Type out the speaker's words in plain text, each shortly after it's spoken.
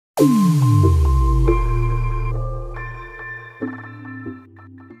Stopping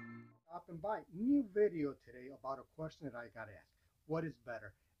by. New video today about a question that I got asked. What is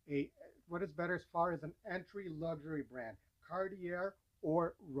better? A what is better as far as an entry luxury brand, Cartier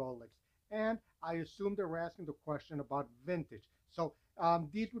or Rolex? And I assume they're asking the question about vintage. So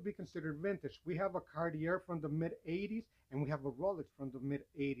these would be considered vintage. We have a Cartier from the mid 80s and we have a Rolex from the mid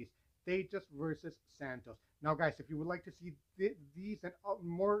 80s. Datejust versus Santos. Now, guys, if you would like to see these and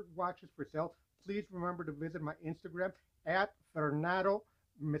more watches for sale, please remember to visit my Instagram at Fernando,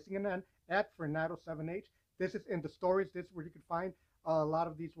 missing an N, at Fernando7H. This is in the stories. This is where you can find a lot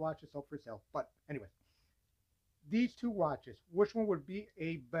of these watches up for sale. But anyway, these two watches, which one would be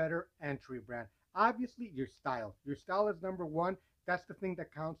a better entry brand? Obviously, your style. Your style is number one. That's the thing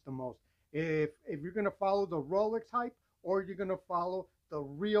that counts the most. If you're gonna follow the Rolex hype or you're gonna follow the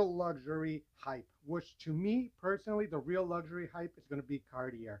real luxury hype, which to me personally, the real luxury hype is gonna be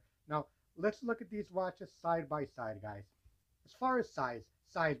Cartier. Now, let's look at these watches side by side, guys. As far as size,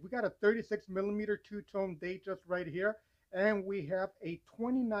 we got a 36 millimeter two-tone Datejust right here, and we have a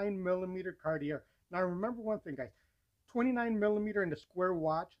 29 millimeter Cartier. Now remember one thing, guys, 29 millimeter in the square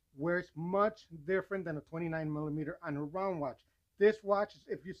watch wears much different than a 29 millimeter on a round watch. This watch,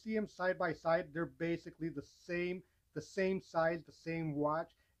 if you see them side by side, they're basically the same size, the same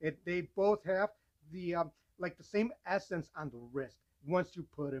watch. They both have the like the same essence on the wrist once you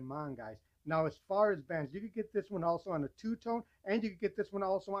put them on, guys. Now, as far as bands, you could get this one also on a two-tone, and you could get this one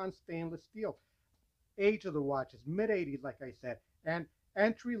also on stainless steel. Age of the watches, mid-80s, like I said. And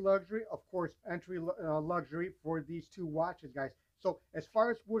entry luxury, of course, entry luxury for these two watches, guys. So as far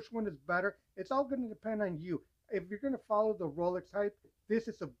as which one is better, it's all going to depend on you. If you're going to follow the Rolex hype, this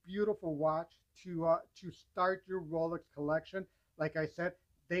is a beautiful watch to start your Rolex collection. Like I said,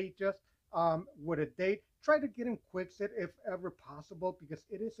 they just with a date. Try to get in quick set if ever possible, because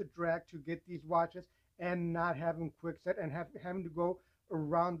it is a drag to get these watches and not having quick set and having to go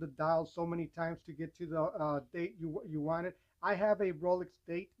around the dial so many times to get to the date you wanted. I have a Rolex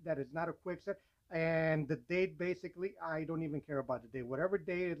date that is not a quick set, and the date basically I don't even care about the date. Whatever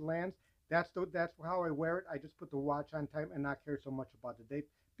day it lands, that's how I wear it. I just put the watch on time and not care so much about the date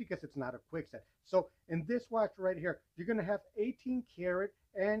because it's not a quick set. So in this watch right here, you're gonna have 18 karat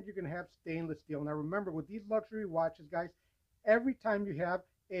and you're gonna have stainless steel. Now remember, with these luxury watches, guys, every time you have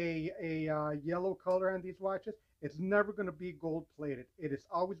a yellow color on these watches, it's never gonna be gold plated. It is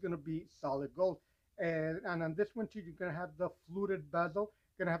always gonna be solid gold. And on this one too, you're gonna have the fluted bezel.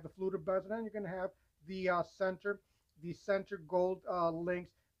 You're gonna have the fluted bezel, and you're gonna have the center gold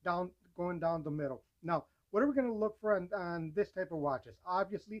links going down the middle. Now, what are we going to look for on this type of watches?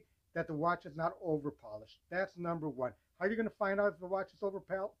 Obviously, that the watch is not over polished. That's number one. How are you going to find out if the watch is over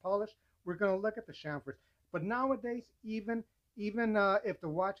polished? We're going to look at the chamfers. But nowadays, even if the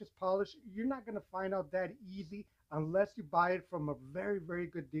watch is polished, you're not going to find out that easy unless you buy it from a very, very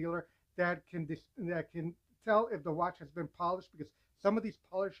good dealer that can tell if the watch has been polished, because some of these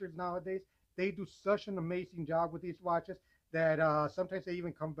polishers nowadays, they do such an amazing job with these watches that sometimes they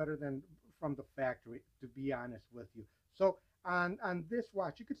even come better than from the factory, to be honest with you. So on this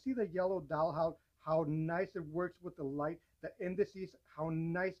watch, you can see the yellow dial, how nice it works with the light, the indices, how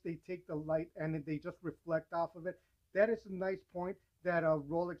nice they take the light and they just reflect off of it. That is a nice point that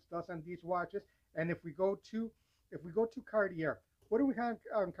Rolex does on these watches. And if we go to Cartier, what do we have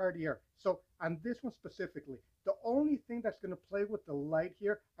on Cartier? So on this one specifically, the only thing that's going to play with the light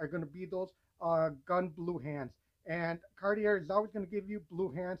here are going to be those gun blue hands. And Cartier is always going to give you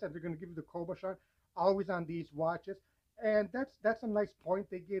blue hands, and they're going to give you the cabochon always on these watches. And that's a nice point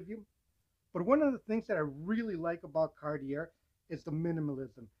they give you. But one of the things that I really like about Cartier is the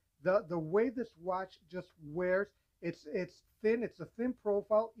minimalism. The way this watch just wears, it's thin. It's a thin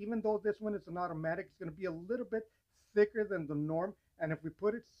profile. Even though this one is an automatic, it's going to be a little bit thicker than the norm. And if we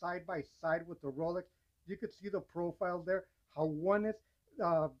put it side by side with the Rolex, you could see the profile there. How one is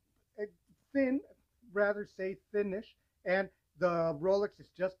thin, rather say thinnish, and the Rolex is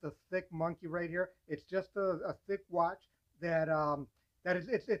just a thick monkey right here. It's just a thick watch that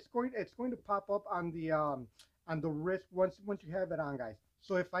it's going to pop up on the wrist once you have it on, guys.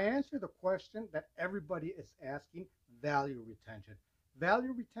 So if I answer the question that everybody is asking, value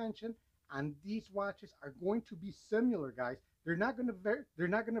retention on these watches are going to be similar, guys. They're not going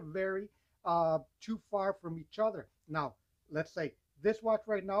to vary too far from each other. Now, let's say this watch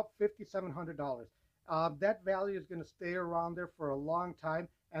right now, $5,700. That value is going to stay around there for a long time.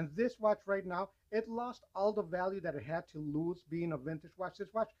 And this watch right now, it lost all the value that it had to lose being a vintage watch. This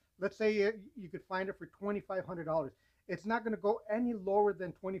watch, let's say you could find it for $2,500. It's not going to go any lower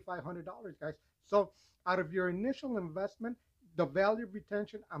than $2,500, guys. So out of your initial investment, the value of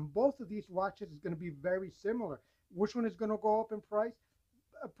retention on both of these watches is going to be very similar. Which one is going to go up in price?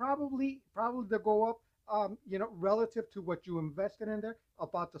 Probably they go up, relative to what you invested in there,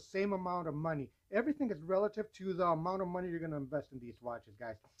 about the same amount of money. Everything is relative to the amount of money you're going to invest in these watches,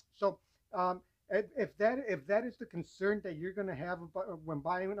 guys. So um, if that is the concern that you're going to have about, when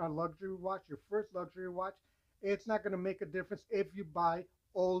buying a luxury watch, your first luxury watch, it's not going to make a difference if you buy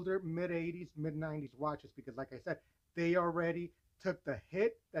older mid 80s, mid 90s watches, because like I said, they already took the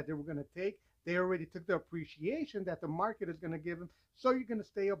hit that they were going to take. They already took the appreciation that the market is going to give them. So you're going to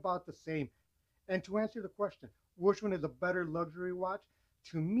stay about the same. And to answer the question, which one is a better luxury watch?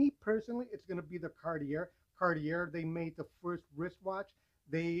 To me personally, it's going to be the Cartier. Cartier, they made the first wristwatch.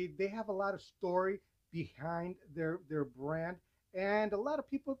 They have a lot of story behind their brand, and a lot of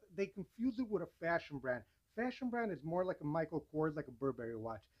people, they confuse it with a fashion brand. Fashion brand is more like a Michael Kors, like a Burberry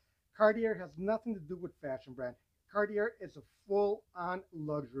watch. Cartier has nothing to do with fashion brand. Cartier is a full-on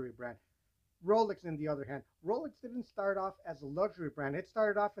luxury brand. Rolex, on the other hand, Rolex didn't start off as a luxury brand. It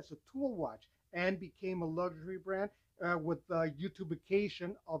started off as a tool watch and became a luxury brand with the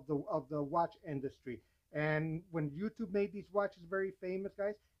YouTubification of the watch industry. And when YouTube made these watches very famous,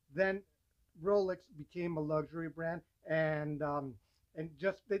 guys, then Rolex became a luxury brand, and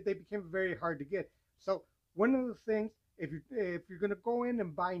just they became very hard to get. So one of the things, if you're going to go in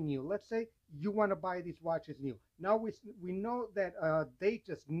and buy new, let's say you want to buy these watches new. Now we know that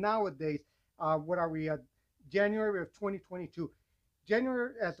Datejust nowadays, what are we, January of 2022.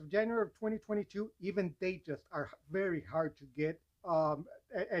 As of January of 2022, even Datejust are very hard to get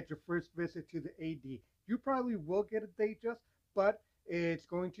at your first visit to the AD. You probably will get a Datejust, but it's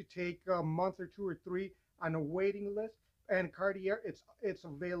going to take a month or two or three on a waiting list. And Cartier, it's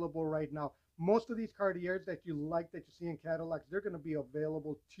available right now. Most of these Cartiers that you like, that you see in catalogs, they're going to be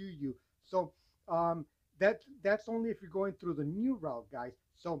available to you. So that's only if you're going through the new route, guys.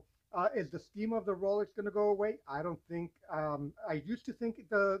 So is the steam of the Rolex going to go away? I don't think. I used to think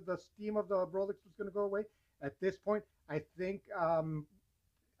the steam of the Rolex was going to go away. At this point, I think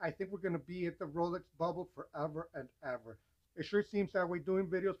we're going to be at the Rolex bubble forever and ever. It sure seems that way, doing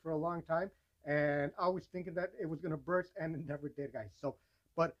videos for a long time, and I was thinking that it was going to burst, and it never did, guys. So,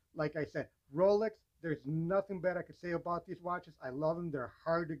 but like I said, Rolex, there's nothing bad I could say about these watches. I love them. They're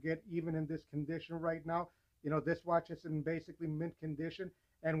hard to get, even in this condition right now. This watch is in basically mint condition.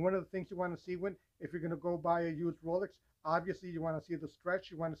 And one of the things you want to see if you're going to go buy a used Rolex, obviously you want to see the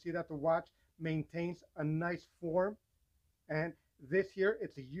stretch. You want to see that the watch maintains a nice form. And this here,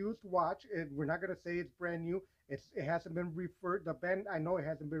 it's a used watch. We're not going to say it's brand new. It hasn't been refurbished. The band, I know it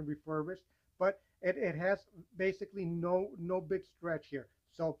hasn't been refurbished, but it has basically no big stretch here.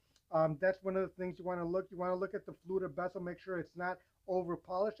 So that's one of the things you want to look. You want to look at the fluted bezel, make sure it's not over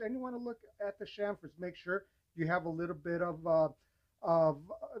polished, and you want to look at the chamfers, make sure you have a little bit of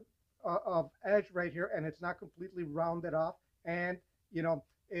edge right here, and it's not completely rounded off, and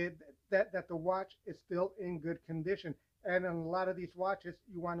that the watch is still in good condition. And in a lot of these watches,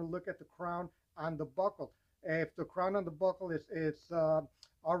 you want to look at the crown on the buckle. If the crown on the buckle is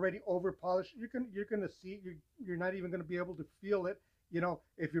already over polished, you're gonna see, you're not even gonna be able to feel it,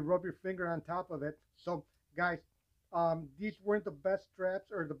 if you rub your finger on top of it. So guys, these weren't the best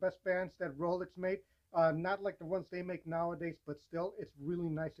straps or the best bands that Rolex made. Not like the ones they make nowadays, but still, it's really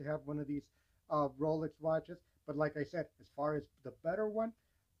nice to have one of these Rolex watches. But like I said, as far as the better one,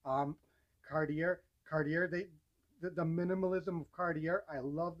 Cartier, the minimalism of Cartier, I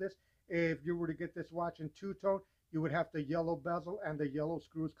love this. If you were to get this watch in two-tone, you would have the yellow bezel and the yellow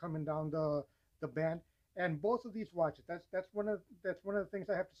screws coming down the band. And both of these watches, that's one of the things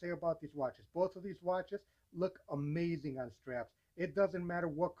I have to say about these watches. Both of these watches look amazing on straps. It doesn't matter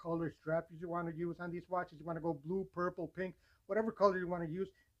what color strap you want to use on these watches. You want to go blue, purple, pink, whatever color you want to use,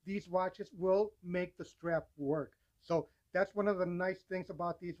 these watches will make the strap work. So that's one of the nice things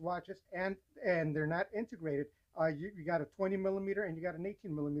about these watches, and they're not integrated. You got a 20 millimeter and you got an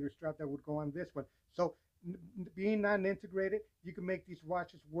 18 millimeter strap that would go on this one. So being non-integrated, you can make these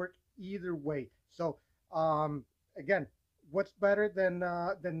watches work either way. So again, what's better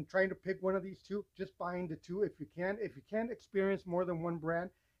than trying to pick one of these two? Just buying the two if you can. If you can't experience more than one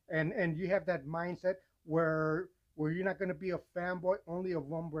brand, and you have that mindset where you're not going to be a fanboy only of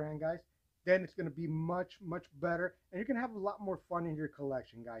one brand, guys, then it's going to be much better, and you can have a lot more fun in your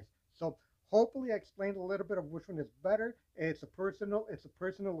collection, guys. So hopefully I explained a little bit of which one is better. It's a personal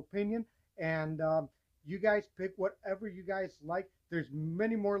opinion, and you guys pick whatever you guys like. There's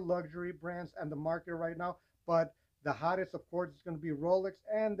many more luxury brands on the market right now, but the hottest, of course, is going to be Rolex,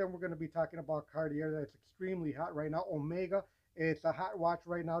 and then we're going to be talking about Cartier. That's extremely hot right now. Omega, it's a hot watch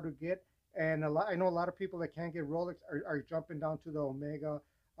right now to get, And I know a lot of people that can't get Rolex are jumping down to the Omega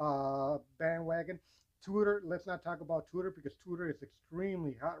bandwagon. Tudor, let's not talk about Tudor because Tudor is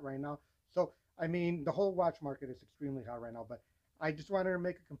extremely hot right now. So, I mean, the whole watch market is extremely hot right now. But I just wanted to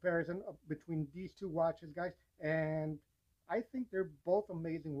make a comparison between these two watches, guys. And I think they're both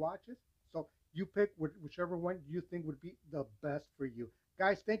amazing watches. So, you pick whichever one you think would be the best for you.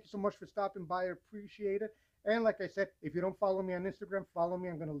 Guys, thank you so much for stopping by. I appreciate it. And like I said, if you don't follow me on Instagram, follow me.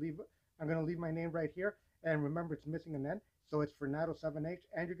 I'm gonna leave my name right here. And remember, it's missing an N, so it's Fernando7H.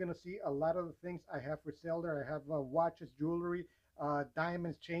 And you're gonna see a lot of the things I have for sale there. I have watches, jewelry,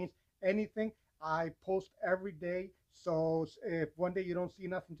 diamonds, chains, anything. I post every day. So if one day you don't see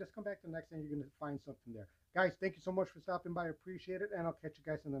nothing, just come back the next day and you're gonna find something there. Guys, thank you so much for stopping by. I appreciate it, and I'll catch you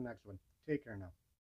guys in the next one. Take care now.